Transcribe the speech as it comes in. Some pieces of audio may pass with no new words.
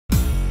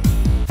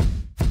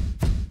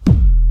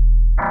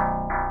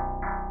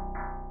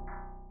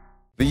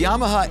The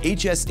Yamaha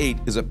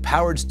HS8 is a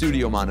powered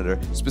studio monitor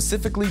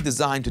specifically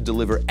designed to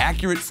deliver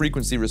accurate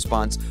frequency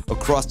response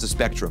across the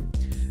spectrum.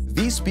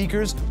 These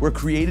speakers were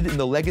created in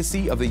the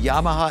legacy of the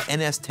Yamaha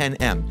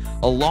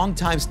NS10M, a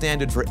longtime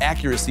standard for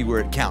accuracy where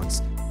it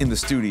counts, in the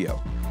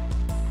studio.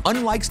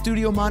 Unlike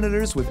studio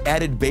monitors with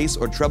added bass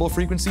or treble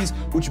frequencies,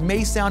 which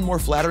may sound more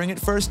flattering at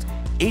first,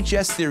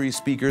 HS series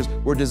speakers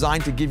were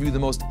designed to give you the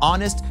most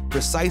honest,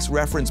 precise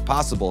reference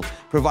possible,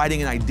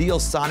 providing an ideal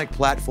sonic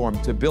platform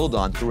to build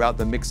on throughout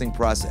the mixing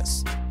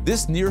process.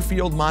 This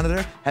near-field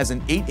monitor has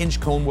an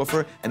 8-inch cone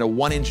woofer and a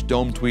 1-inch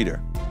dome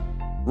tweeter.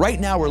 Right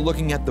now we're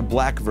looking at the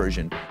black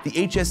version. The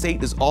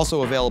HS8 is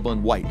also available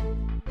in white.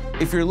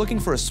 If you're looking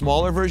for a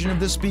smaller version of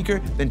this speaker,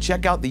 then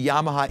check out the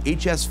Yamaha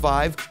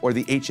HS5 or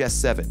the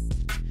HS7.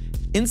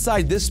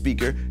 Inside this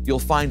speaker, you'll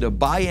find a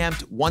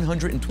bi-amped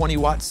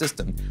 120-watt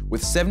system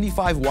with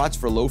 75 watts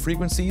for low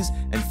frequencies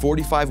and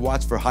 45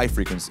 watts for high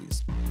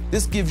frequencies.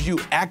 This gives you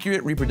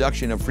accurate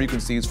reproduction of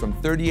frequencies from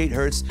 38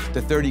 Hz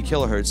to 30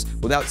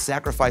 kHz without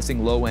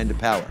sacrificing low-end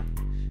power.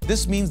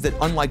 This means that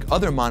unlike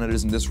other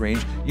monitors in this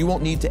range, you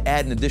won't need to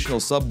add an additional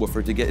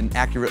subwoofer to get an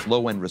accurate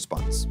low-end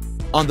response.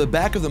 On the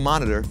back of the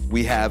monitor,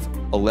 we have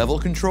a level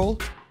control,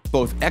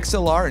 both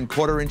XLR and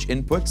 1/4-inch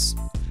inputs,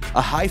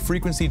 a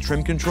high-frequency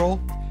trim control,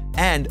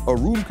 and a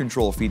room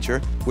control feature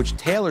which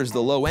tailors the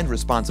low-end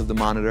response of the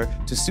monitor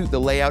to suit the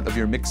layout of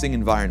your mixing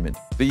environment.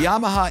 The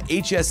Yamaha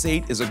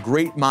HS8 is a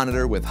great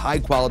monitor with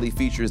high-quality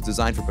features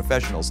designed for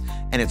professionals,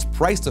 and it's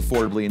priced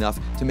affordably enough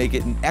to make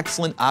it an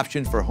excellent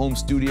option for home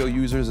studio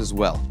users as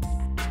well.